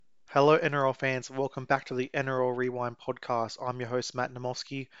Hello, NRL fans. Welcome back to the NRL Rewind podcast. I'm your host, Matt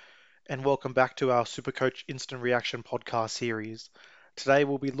Namowski, and welcome back to our Supercoach Instant Reaction podcast series. Today,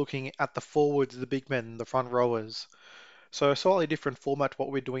 we'll be looking at the forwards, the big men, the front rowers. So, a slightly different format to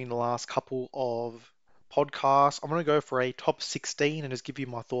what we're doing the last couple of podcasts. I'm going to go for a top 16 and just give you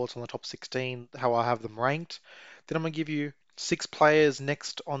my thoughts on the top 16, how I have them ranked. Then I'm going to give you six players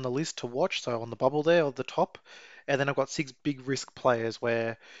next on the list to watch, so on the bubble there at the top. And then I've got six big risk players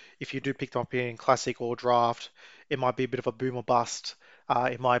where if you do pick them up in classic or draft, it might be a bit of a boom or bust,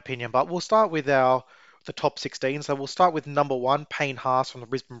 in my opinion. But we'll start with the top 16. So we'll start with number one, Payne Haas from the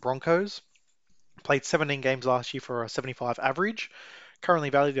Brisbane Broncos. Played 17 games last year for a 75 average.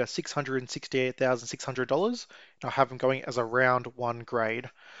 Currently valued at $668,600. I have him going as a round one grade.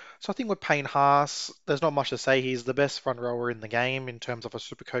 So I think with Payne Haas, there's not much to say. He's the best front rower in the game in terms of a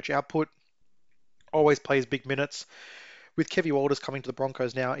super coach output. Always plays big minutes. With Kevy Walters coming to the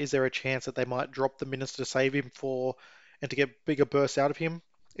Broncos now, is there a chance that they might drop the minutes to save him for and to get bigger bursts out of him?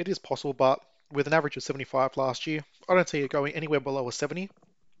 It is possible, but with an average of 75 last year, I don't see it going anywhere below a 70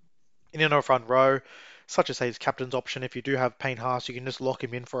 in our front row, such as his captain's option. If you do have Payne Haas, you can just lock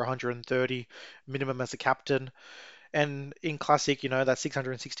him in for 130 minimum as a captain. And in classic, that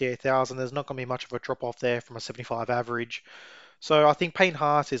 668,000, there's not going to be much of a drop off there from a 75 average. So I think Payne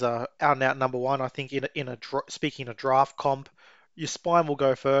Haas is a out and out number one. I think speaking of draft comp, your spine will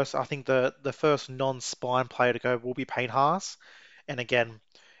go first. I think the first non-spine player to go will be Payne Haas. And again,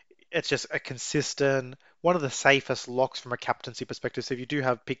 it's just a consistent one of the safest locks from a captaincy perspective. So if you do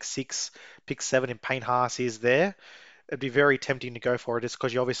have pick six, pick seven, and Payne Haas is there, it'd be very tempting to go for it, just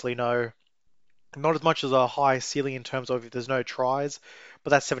because you obviously know not as much as a high ceiling in terms of if there's no tries,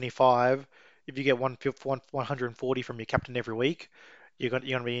 but that's 75. If you get 140 from your captain every week, you're going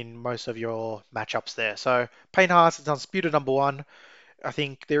to be in most of your matchups there. So Payne Haas is undisputed number one. I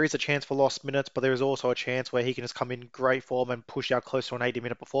think there is a chance for lost minutes, but there is also a chance where he can just come in great form and push out close to an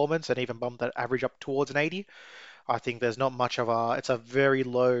 80-minute performance and even bump that average up towards an 80. I think there's not much of it's a very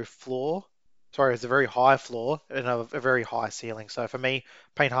low floor. Sorry, it's a very high floor and a very high ceiling. So for me,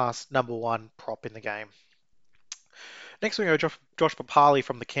 Payne Haas, number one prop in the game. Next we go Josh Papali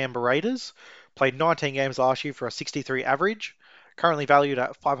from the Canberra Raiders. Played 19 games last year for a 63 average. Currently valued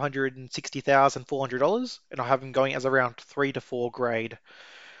at $560,400, and I have him going as around 3 to 4 grade.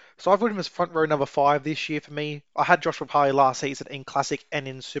 So I've put him as front row number five this year for me. I had Josh Papali last season in Classic and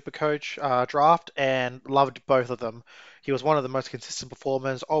in Supercoach draft and loved both of them. He was one of the most consistent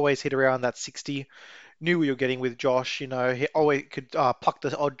performers, always hit around that 60. Knew what you're getting with Josh. He always could pluck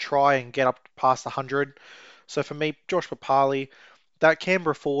the odd try and get up past 100. So for me, Josh Papali, that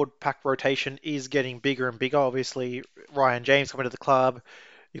Canberra forward pack rotation is getting bigger and bigger. Obviously, Ryan James coming to the club.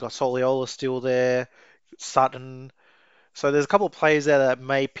 You got Soliola still there, Sutton. So there's a couple of players there that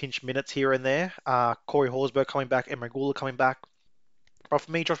may pinch minutes here and there. Corey Horsburgh coming back, and Magula coming back. But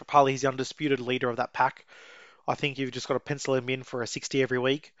for me, Josh Papali is the undisputed leader of that pack. I think you've just got to pencil him in for a 60 every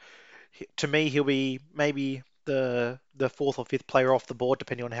week. To me, he'll be maybe the fourth or fifth player off the board,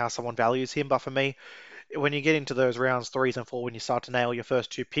 depending on how someone values him. But for me, when you get into those rounds threes and four, when you start to nail your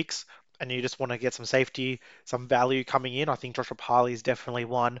first two picks, and you just want to get some safety, some value coming in, I think Joshua Parley is definitely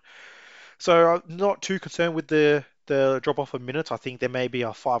one. So I'm not too concerned with the drop off of minutes. I think there may be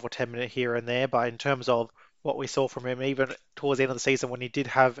a 5 or 10 minute here and there, but in terms of what we saw from him, even towards the end of the season when he did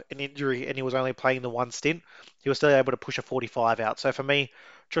have an injury and he was only playing the one stint, he was still able to push a 45 out. So for me,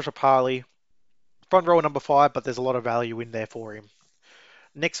 Joshua Parley, front row number five, but there's a lot of value in there for him.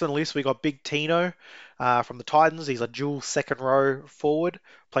 Next on the list, we got Big Tino from the Titans. He's a dual second row forward.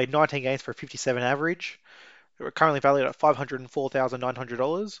 Played 19 games for a 57 average. Currently valued at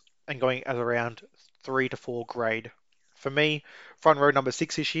 $504,900 and going as around 3 to 4 grade. For me, front row number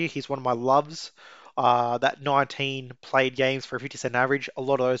six this year, he's one of my loves. That 19 played games for a 57 average, a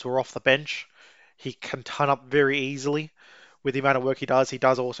lot of those were off the bench. He can ton up very easily with the amount of work he does. He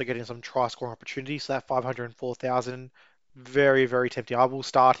does also get in some try scoring opportunities. So that 504,000, very, very tempting. I will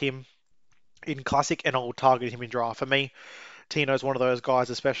start him in Classic and I will target him in draft. For me, Tino's one of those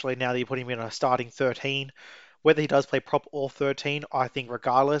guys, especially now that you put him in a starting 13. Whether he does play prop or 13, I think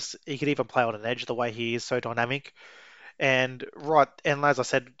regardless, he could even play on an edge the way he is so dynamic. And as I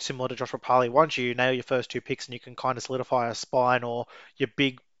said, similar to Joshua Parley, once you nail your first two picks and you can kind of solidify a spine or your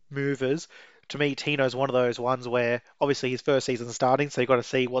big movers, to me, Tino's one of those ones where obviously his first season starting, so you've got to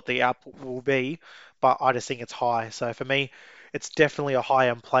see what the output will be. But I just think it's high. So for me, it's definitely a high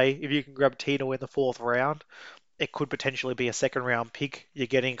end play. If you can grab Tino in the fourth round, it could potentially be a second round pick you're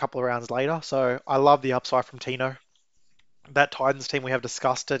getting a couple of rounds later. So I love the upside from Tino. That Titans team, we have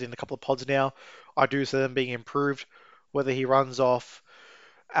discussed it in a couple of pods now. I do see them being improved. Whether he runs off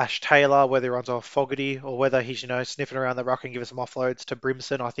Ash Taylor, whether he runs off Fogarty or whether he's, sniffing around the ruck and giving some offloads to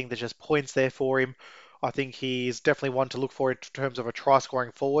Brimson. I think there's just points there for him. I think he's definitely one to look for in terms of a try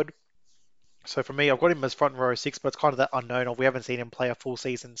scoring forward. So for me, I've got him as front row six, but it's kind of that unknown of we haven't seen him play a full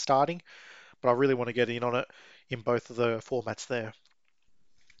season starting, but I really want to get in on it in both of the formats there.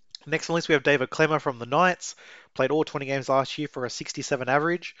 Next on the list, we have David Clemmer from the Knights. Played all 20 games last year for a 67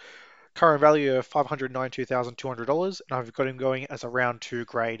 average. Current value of $592,200, and I've got him going as a round two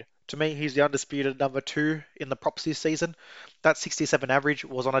grade. To me, he's the undisputed number two in the props this season. That 67 average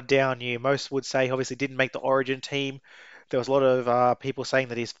was on a down year. Most would say obviously didn't make the Origin team. There was a lot of people saying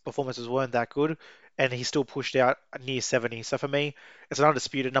that his performances weren't that good, and he still pushed out near 70. So for me, it's an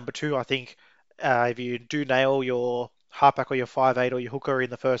undisputed number two. I think if you do nail your halfback or your 5'8" or your hooker in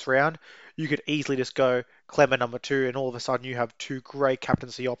the first round, you could easily just go Clemmer number two, and all of a sudden you have two great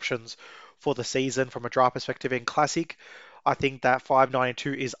captaincy options for the season from a draft perspective in Classic. I think that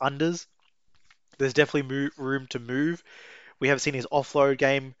 592 is unders. There's definitely room to move. We have seen his offload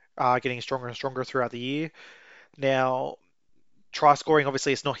game getting stronger and stronger throughout the year. Now, try scoring,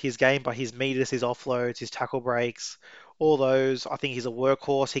 obviously, it's not his game, but his meters, his offloads, his tackle breaks, all those, I think he's a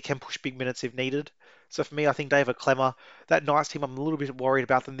workhorse. He can push big minutes if needed. So for me, I think David Clemmer, that Knights team, I'm a little bit worried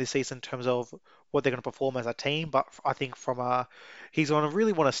about them this season in terms of what they're going to perform as a team. But I think from he's going to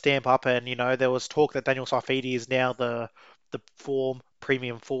really want to stamp up. And there was talk that Daniel Saifidi is now the form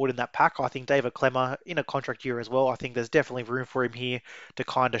premium forward in that pack. I think David Clemmer in a contract year as well. I think there's definitely room for him here to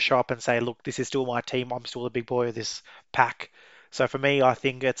kind of show up and say, look, this is still my team. I'm still the big boy of this pack. So for me, I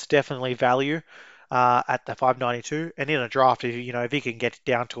think it's definitely value at the 592. And in a draft, if he can get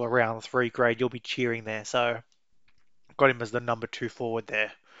down to around three grade, you'll be cheering there. So got him as the number two forward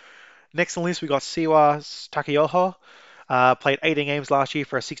there. Next on the list, we got Siwa Takeyoho. Played 18 games last year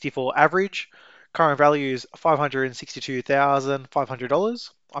for a 64 average. Current value is $562,500.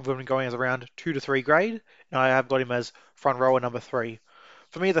 I've got him going as around 2 to 3 grade, and I have got him as front rower number 3.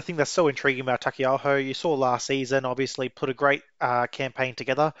 For me, the thing that's so intriguing about Takiyaho, you saw last season, obviously put a great campaign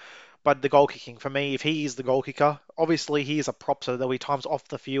together, but the goal kicking, for me, if he is the goal kicker, obviously he is a prop, so there'll be times off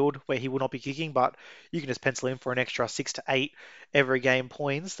the field where he will not be kicking, but you can just pencil in for an extra 6 to 8 every game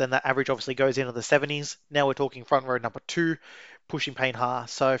points, then that average obviously goes into the 70s. Now we're talking front row number 2, pushing Payne Ha.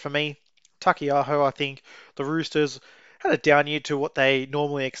 So for me, Takiyaho, I think the Roosters had a down year to what they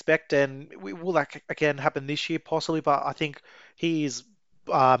normally expect, and will that again happen this year possibly? But I think he's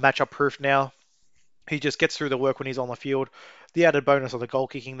matchup proof now. He just gets through the work when he's on the field. The added bonus of the goal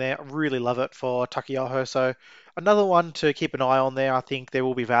kicking there, I really love it for Takiyaho. So another one to keep an eye on there. I think there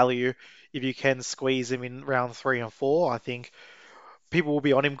will be value if you can squeeze him in round 3 and 4. I think people will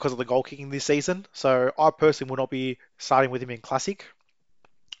be on him because of the goal kicking this season. So I personally will not be starting with him in Classic.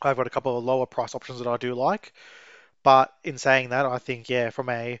 I've got a couple of lower price options that I do like. But in saying that, I think from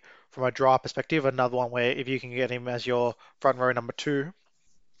a draft perspective, another one where if you can get him as your front row number 2,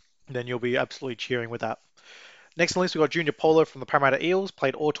 then you'll be absolutely cheering with that. Next on the list, we've got Junior Polo from the Parramatta Eels.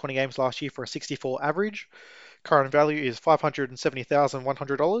 Played all 20 games last year for a 64 average. Current value is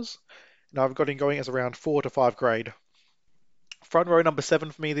 $570,100. And I've got him going as around 4 to 5 grade. Front row number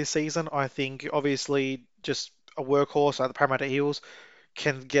 7 for me this season. I think obviously just a workhorse at the Parramatta Eels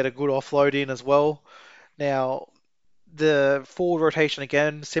can get a good offload in as well. Now, the forward rotation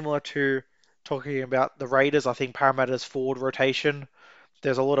again, similar to talking about the Raiders, I think Parramatta's forward rotation,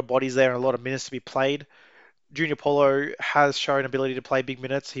 there's a lot of bodies there and a lot of minutes to be played. Junior Polo has shown ability to play big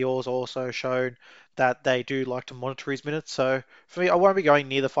minutes. He has also shown that they do like to monitor his minutes. So for me, I won't be going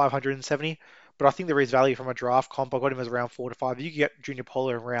near the 570, but I think there is value from a draft comp. I got him as around 4 to 5. You can get Junior Polo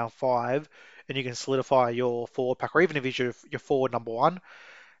in round 5, and you can solidify your forward pack, or even if he's your forward number 1,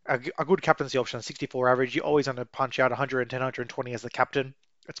 a good captaincy option, 64 average. You're always going to punch out 110, 120 as the captain.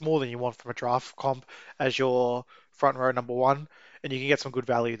 It's more than you want from a draft comp as your front row number 1, and you can get some good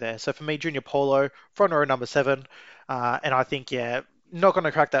value there. So for me, Junior Polo, front row number 7, and I think, yeah, not going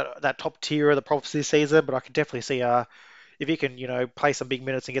to crack that top tier of the props this season, but I can definitely see if he can, play some big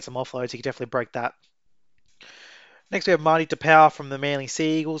minutes and get some offloads, he can definitely break that. Next, we have Marty Tapau from the Manly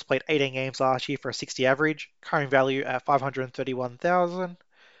Sea Eagles, played 18 games last year for a 60 average, current value at 531,000,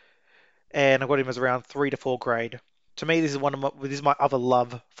 and I've got him as around 3 to 4 grade. To me, this is my other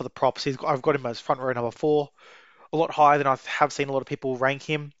love for the props. I've got him as front row number 4, a lot higher than I have seen a lot of people rank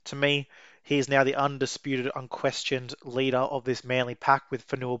him. To me, he is now the undisputed, unquestioned leader of this Manly pack with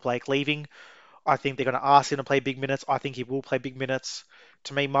Fanua Blake leaving. I think they're going to ask him to play big minutes. I think he will play big minutes.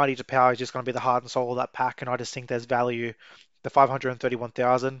 To me, Marty Tapau is just going to be the heart and soul of that pack, and I just think there's value. The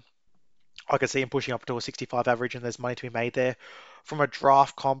 531,000, I could see him pushing up to a 65 average, and there's money to be made there. From a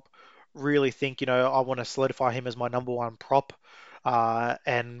draft comp, really think, I want to solidify him as my number 1 prop.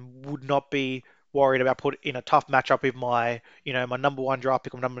 and would not be worried about put in a tough matchup if my number one draft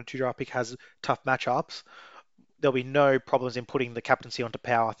pick or number two draft pick has tough matchups. There'll be no problems in putting the captaincy onto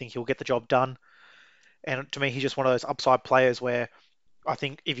Power. I think he'll get the job done. And to me, he's just one of those upside players where I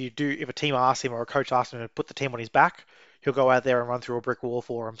think if a team asks him or a coach asks him to put the team on his back, he'll go out there and run through a brick wall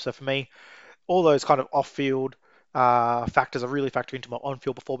for him. So for me, all those kind of off-field factors are really factoring into my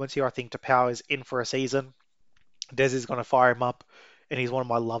on-field performance here. I think Tapau is in for a season. Des is going to fire him up, and he's one of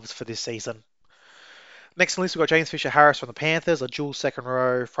my loves for this season. Next on the list, we've got James Fisher-Harris from the Panthers, a dual second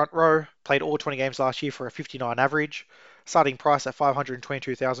row, front row. Played all 20 games last year for a 59 average. Starting price at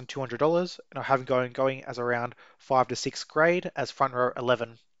 $522,200, and I have him going as around 5 to 6 grade as front row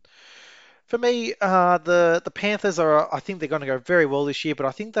 11. For me, the Panthers I think they're going to go very well this year, but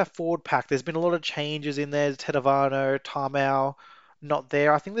I think that forward pack, there's been a lot of changes in there. Tedavano, Tarmau, not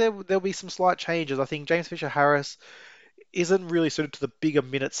there. I think there'll be some slight changes. I think James Fisher-Harris isn't really suited to the bigger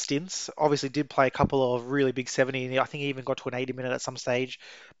minute stints. Obviously, did play a couple of really big 70, and I think he even got to an 80 minute at some stage.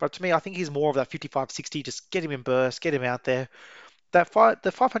 But to me, I think he's more of that 55-60. Just get him in burst, get him out there. The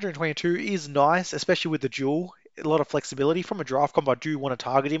 522 is nice, especially with the duel. A lot of flexibility from a draft comp. I do want to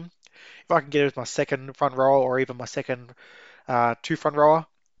target him. If I can get it as my second front rower or even my second two front rower,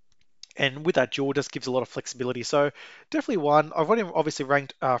 and with that duel, just gives a lot of flexibility. So definitely one. I've got him obviously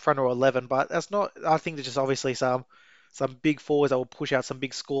ranked front row 11, but that's not. I think there's just obviously some big forwards that will push out some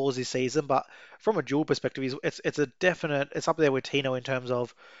big scores this season. But from a duel perspective, it's a definite. It's up there with Tino in terms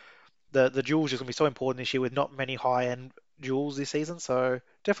of the duels just gonna be so important this year with not many high end duels this season. So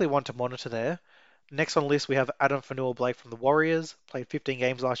definitely one to monitor there. Next on the list, we have Adam Fanua-Blake from the Warriors. Played 15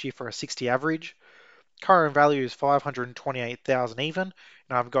 games last year for a 60 average. Current value is 528,000 even,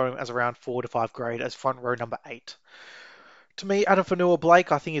 and I'm going as around 4 to 5 grade as front row number 8. To me, Adam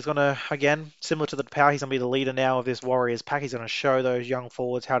Fanua-Blake, I think he's going to, again, similar to the power, he's going to be the leader now of this Warriors pack. He's going to show those young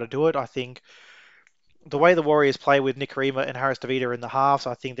forwards how to do it. I think the way the Warriors play with Nick Rima and Harris Tavita in the halves,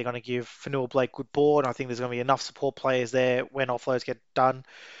 I think they're going to give Fanua-Blake good board. I think there's going to be enough support players there when offloads get done.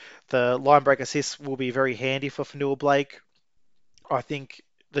 The line break assists will be very handy for Fanua-Blake. I think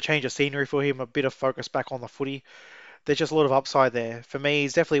the change of scenery for him, a bit of focus back on the footy. There's just a lot of upside there. For me,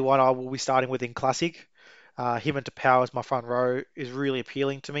 he's definitely one I will be starting with in Classic. Him and Tapau as my front row is really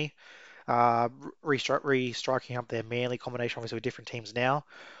appealing to me. Restriking up their Manly combination, obviously with different teams now.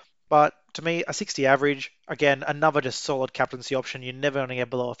 But to me, a 60 average, again, another just solid captaincy option. You're never going to get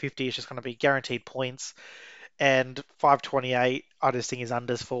below a 50. It's just going to be guaranteed points. And 528, I just think is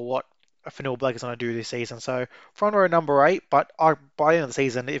unders for what Fanua Blake is going to do this season. So front row number 8, but by the end of the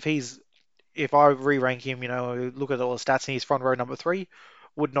season, if I re-rank him, look at all the stats and he's front row number 3,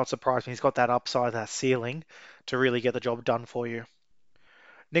 would not surprise me. He's got that upside, that ceiling to really get the job done for you.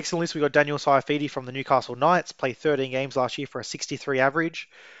 Next on the list, we've got Daniel Saifidi from the Newcastle Knights. Played 13 games last year for a 63 average.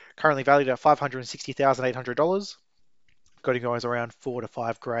 Currently valued at $560,800. Got him going around 4 to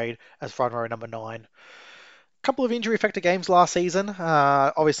 5 grade as front row number 9. Couple of injury affected games last season.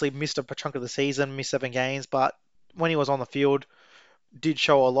 Obviously missed a chunk of the season, missed 7 games, but when he was on the field, did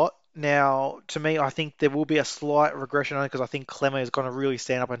show a lot. Now, to me, I think there will be a slight regression only because I think Clemmer is going to really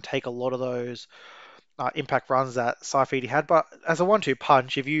stand up and take a lot of those impact runs that Saifidi had. But as a 1-2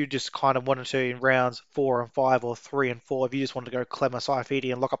 punch, if you just kind of wanted to in rounds 4 and 5 or 3 and 4, if you just wanted to go Clemmer,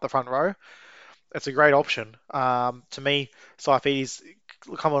 Saifidi and lock up the front row, it's a great option. To me, Saifidi's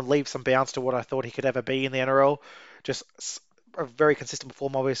come on leaps some bounds to what I thought he could ever be in the NRL. Just a very consistent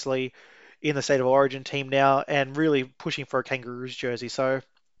performer, obviously, in the State of Origin team now, and really pushing for a Kangaroos jersey. So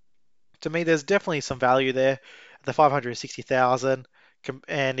to me, there's definitely some value there. The 560,000,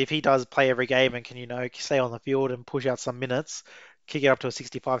 and if he does play every game and can stay on the field and push out some minutes, kick it up to a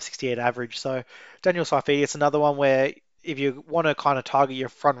 65, 68 average. So Daniel Saifidi, it's another one where if you want to kind of target your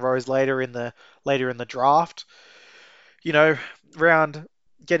front rows later in the draft, you know, round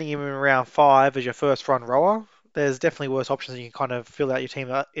getting him in round 5 as your first front rower, there's definitely worse options. You can kind of fill out your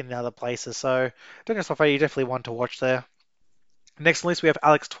team in other places. So Daniel Saifidi definitely one to watch there. Next on the list, we have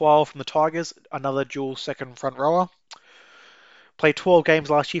Alex Twal from the Tigers, another dual second front rower. Played 12 games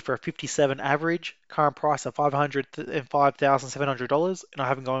last year for a 57 average. Current price of $505,700, and I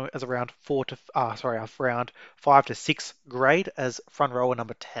have him going as around around 5 to 6 grade as front rower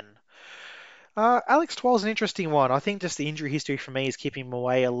number 10. Alex Twal's an interesting one. I think just the injury history for me is keeping him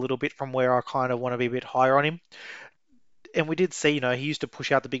away a little bit from where I kind of want to be a bit higher on him. And we did see, he used to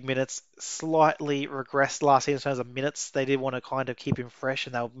push out the big minutes, slightly regressed last season in terms of minutes. They did want to kind of keep him fresh,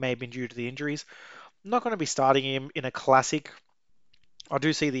 and that may have been due to the injuries. I'm not going to be starting him in a classic. I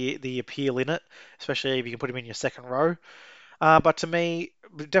do see the appeal in it, especially if you can put him in your second row. But to me,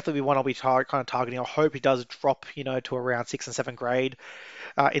 would definitely be one I'll be kind of targeting. I hope he does drop, to around 6 and 7 grade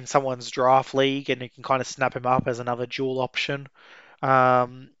in someone's draft league, and you can kind of snap him up as another dual option.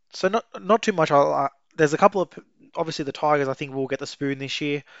 So not too much. There's a couple of obviously the Tigers. I think will get the spoon this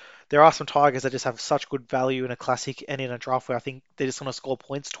year. There are some Tigers that just have such good value in a classic and in a draft where I think they're just going to score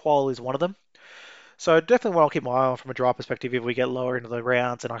points. Twal is one of them. So definitely one I'll keep my eye on from a draft perspective. If we get lower into the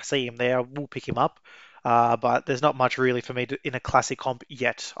rounds and I see him there, we'll pick him up. But there's not much really for me in a classic comp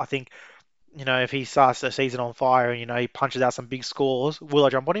yet. I think, if he starts the season on fire and, he punches out some big scores, will I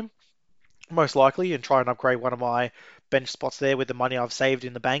jump on him? Most likely and try and upgrade one of my bench spots there with the money I've saved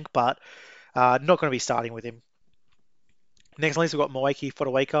in the bank, but not going to be starting with him. Next on the list, we've got Moeki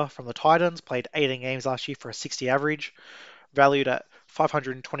Fotuaika from the Titans. Played 18 games last year for a 60 average, valued at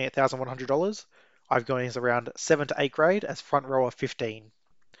 $528,100. I've gone as around 7 to 8 grade as front rower 15.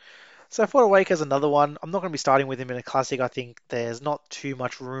 So Fotuaika is another one. I'm not going to be starting with him in a classic. I think there's not too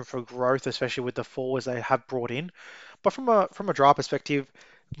much room for growth, especially with the forwards they have brought in. But from a draft perspective,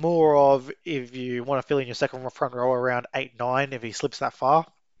 more of if you want to fill in your second front row around 8-9, if he slips that far,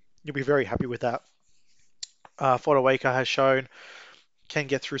 you'll be very happy with that. Fodawaker has shown can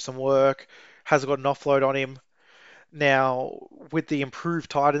get through some work, has got an offload on him. Now, with the improved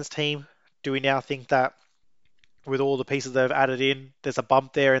Titans team, do we now think that with all the pieces they've added in, there's a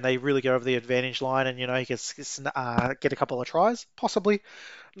bump there and they really get over the advantage line and, he can get a couple of tries? Possibly.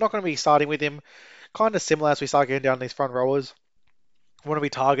 Not going to be starting with him. Kind of similar as we start getting down these front rowers. Want to be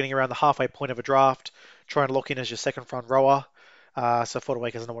targeting around the halfway point of a draft, try and lock in as your second front rower. So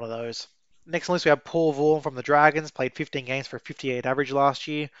Fortawake isn't one of those. Next on the list, we have Paul Vaughan from the Dragons, played 15 games for a 58 average last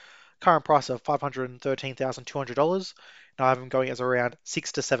year. Current price of $513,200. Now I have him going as around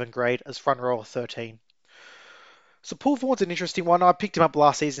 6 to 7 grade as front rower 13. So Paul Vaughan's an interesting one. I picked him up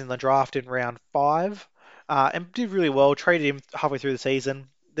last season in the draft in round 5 and did really well. Traded him halfway through the season.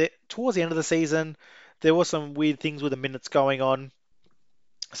 Towards the end of the season, there were some weird things with the minutes going on,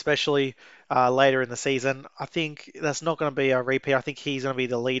 especially later in the season. I think that's not going to be a repeat. I think he's going to be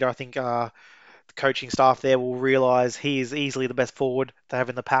the leader. I think the coaching staff there will realise he is easily the best forward they have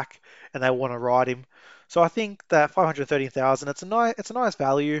in the pack, and they want to ride him. So I think that 513,000, it's a nice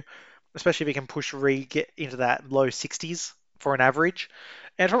value, especially if he can get into that low 60s for an average.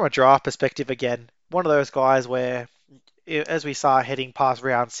 And from a draft perspective, again, one of those guys where as we start heading past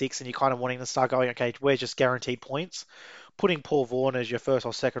round 6 and you're kind of wanting to start going, okay, where's just guaranteed points? Putting Paul Vaughan as your first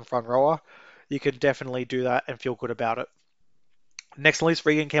or second front rower, you can definitely do that and feel good about it. Next on the list,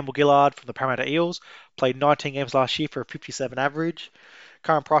 Regan Campbell-Gillard from the Parramatta Eels. Played 19 games last year for a 57 average.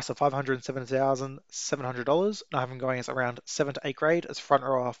 Current price of $507,700. And I have him going as around 7 to 8 grade as front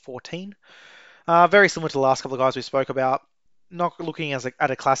rower 14. Very similar to the last couple of guys we spoke about. Not looking at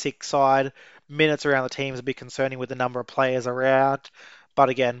a classic side. Minutes around the team is a bit concerning with the number of players around. But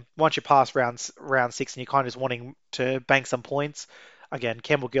again, once you pass round 6 and you're kind of just wanting to bank some points, again,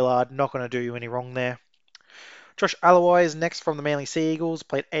 Campbell Gillard not going to do you any wrong there. Josh Aloiai is next from the Manly Sea Eagles.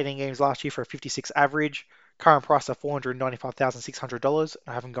 Played 18 games last year for a 56 average. Current price of $495,600.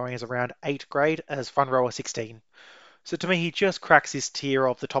 I have him going as around 8 grade as front rower 16. So to me, he just cracks this tier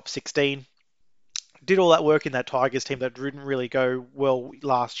of the top 16. Did all that work in that Tigers team that didn't really go well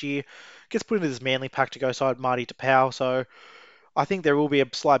last year. Gets put into this Manly pack to go side Marty Tapau. So I think there will be a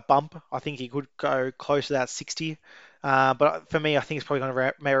slight bump. I think he could go close to that 60. But for me, I think it's probably going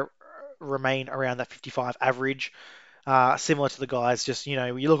to remain around that 55 average. Similar to the guys, just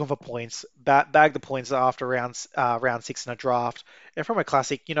you're looking for points, bag the points after round 6 in a draft. And from a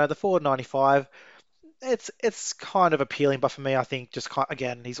classic, the 495, it's kind of appealing, but for me, I think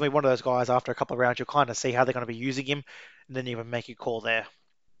again, he's one of those guys. After a couple of rounds, you'll kind of see how they're going to be using him, and then you can make your call there.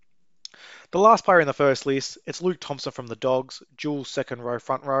 The last player in the first list, it's Luke Thompson from the Dogs, dual second row,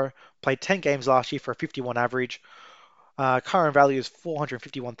 front row. Played 10 games last year for a 51 average. Current value is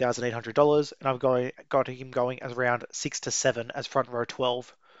 $451,800, and got him going as around 6 to 7 as front row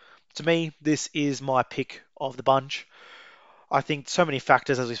 12. To me, this is my pick of the bunch. I think so many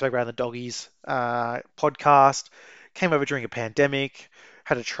factors, as we spoke about in the Doggies podcast, came over during a pandemic,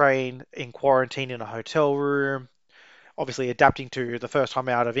 had to train in quarantine in a hotel room, obviously adapting to the first time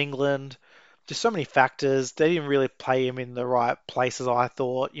out of England. Just so many factors. They didn't really play him in the right places, I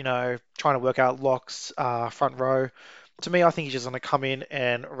thought, trying to work out locks, front row. To me, I think he's just going to come in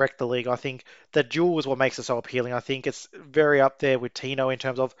and wreck the league. I think that duel is what makes it so appealing. I think it's very up there with Tino in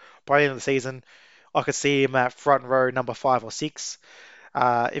terms of by the end of the season, I could see him at front row number 5 or 6.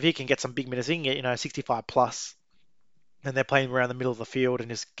 If he can get some big minutes, he can get, 65 plus, and they're playing around the middle of the field and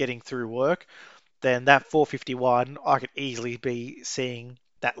just getting through work, then that 451, I could easily be seeing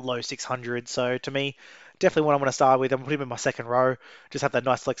that low 600. So to me, definitely one I'm going to start with. I'm putting him in my second row. Just have that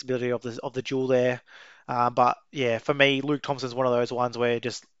nice flexibility of the duel there. But yeah, for me, Luke Thompson's one of those ones where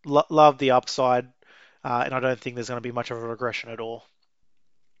just love the upside, and I don't think there's going to be much of a regression at all.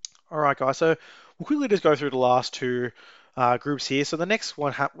 All right, guys. So we'll quickly just go through the last two groups here. So the next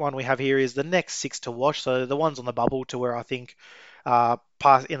one we have here is the next six to watch. So the ones on the bubble to where I think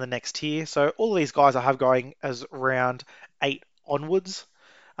pass in the next tier. So all of these guys I have going as round eight onwards.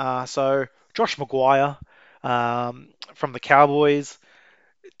 So Josh Maguire from the Cowboys.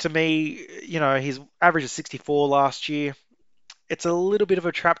 To me, his average is 64 last year. It's a little bit of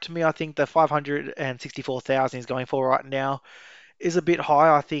a trap to me. I think the 564,000 he's going for right now is a bit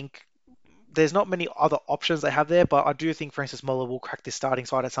high. I think there's not many other options they have there, but I do think Francis Muller will crack this starting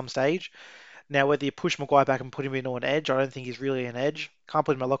side at some stage. Now, whether you push Maguire back and put him in on an edge, I don't think he's really an edge. Can't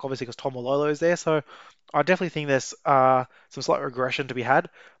put him in my lock, obviously, because Tom Malolo is there. So I definitely think there's some slight regression to be had.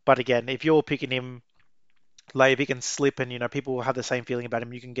 But again, if you're picking him late, if he can slip and, people will have the same feeling about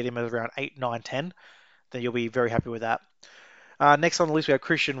him, you can get him at around 8, 9, 10, then you'll be very happy with that. Next on the list, we have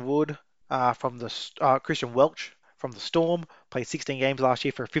Christian Welch from the Storm. Played 16 games last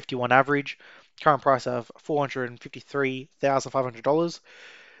year for a 51 average. Current price of $453,500.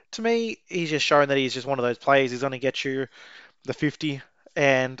 To me, he's just showing that he's just one of those players. He's going to get you the 50,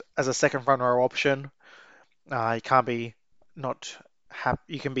 and as a second front row option, you can't be not happy.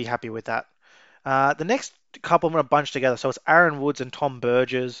 You can be happy with that. The next couple I'm going to bunch together. So it's Aaron Woods and Tom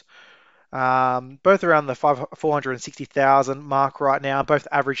Burgess. Both around the 460,000 mark right now. Both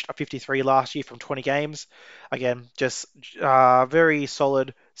averaged a 53 last year from 20 games. Again, just very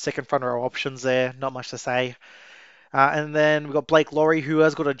solid second front row options there. Not much to say. And then we've got Blake Laurie, who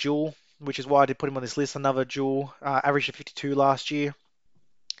has got a duel, which is why I did put him on this list. Another duel, averaged a 52 last year.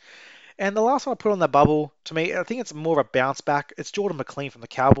 And the last one I put on that bubble, to me, I think it's more of a bounce back. It's Jordan McLean from the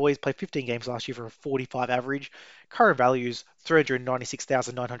Cowboys. Played 15 games last year for a 45 average. Current value is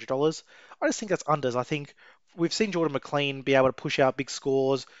 $396,900. I just think that's unders. I think we've seen Jordan McLean be able to push out big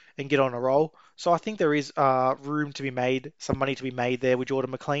scores and get on a roll. So I think there is room to be made, some money to be made there with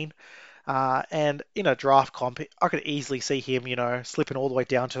Jordan McLean. And in a draft comp, I could easily see him, slipping all the way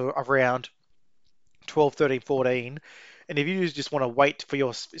down to around 12, 13, 14. And if you just want to wait for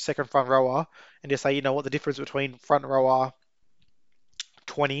your second front rower and just say, what, the difference between front rower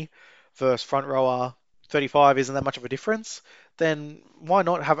 20 versus front rower 35 isn't that much of a difference, then why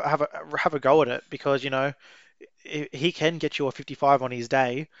not have a go at it? Because, he can get you a 55 on his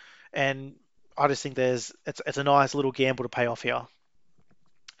day. And I just think it's a nice little gamble to pay off here.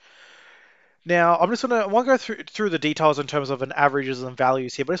 Now, I won't go through the details in terms of an averages and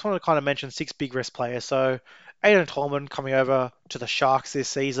values here, but I just want to kind of mention six big risk players. So, Aiden Tolman coming over to the Sharks this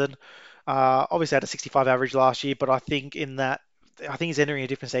season. Obviously had a 65 average last year, but I think he's entering a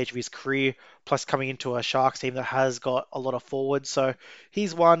different stage of his career, plus coming into a Sharks team that has got a lot of forwards. So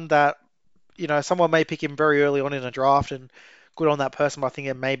he's one that, someone may pick him very early on in a draft, and good on that person, but I think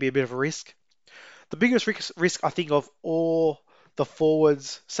it may be a bit of a risk. The biggest risk I think of all the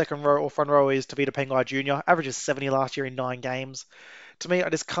forwards, second row or front row, is Tavita Pengai Jr. Averages 70 last year in 9 games. To me, I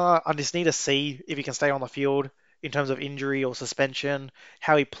just need to see if he can stay on the field in terms of injury or suspension,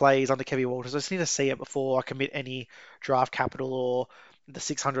 how he plays under Kevin Walters. I just need to see it before I commit any draft capital or the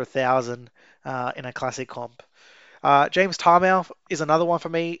 600,000 in a classic comp. James Tarmouth is another one for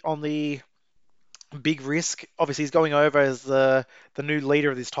me on the big risk. Obviously, he's going over as the new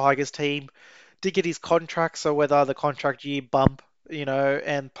leader of this Tigers team. Did get his contract, so whether the contract year bump,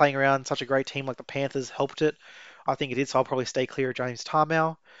 and playing around such a great team like the Panthers helped it, I think it did. So I'll probably stay clear of James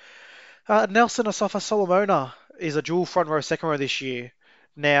Tarmow. Nelson Asafa Solomona is a dual front row, second row this year.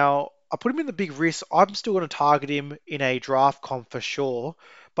 Now, I put him in the big risk. I'm still going to target him in a draft comp for sure,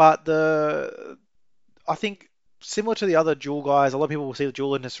 but I think similar to the other dual guys, a lot of people will see the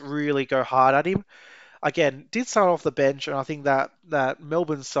dual and just really go hard at him. Again, did start off the bench, and I think that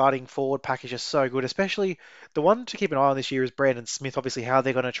Melbourne starting forward package is so good. Especially the one to keep an eye on this year is Brandon Smith. Obviously, how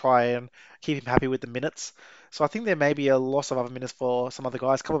they're going to try and keep him happy with the minutes. So I think there may be a loss of other minutes for some other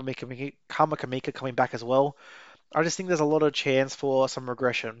guys. Kamika coming back as well. I just think there's a lot of chance for some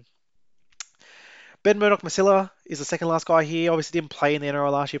regression. Ben Murdoch-Masila is the second last guy here. Obviously didn't play in the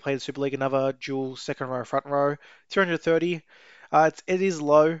NRL last year, played the Super League, another dual second row, front row, 230. It is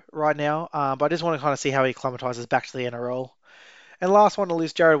low right now, but I just want to kind of see how he acclimatizes back to the NRL. And last one on the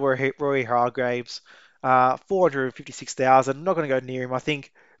list, Jared Roy Hargraves, 456,000. Not going to go near him. I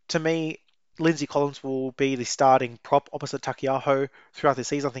think, to me, Lindsay Collins will be the starting prop opposite Takiaho throughout the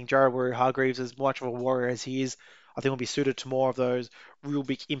season. I think Jared Roy Hargraves, as much of a warrior as he is, I think will be suited to more of those real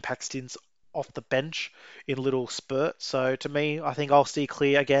big impact stints off the bench in little spurts. So to me, I think I'll stay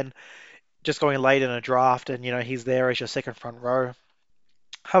clear again. just going late in a draft and he's there as your second front row,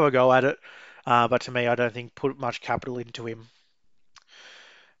 have a go at it. But to me, I don't think put much capital into him.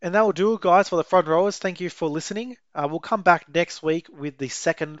 And that will do it, guys, for the front rowers. Thank you for listening. We'll come back next week with the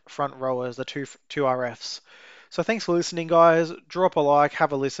second front rowers, the two RFs. So thanks for listening, guys. Drop a like,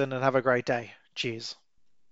 have a listen, and have a great day. Cheers.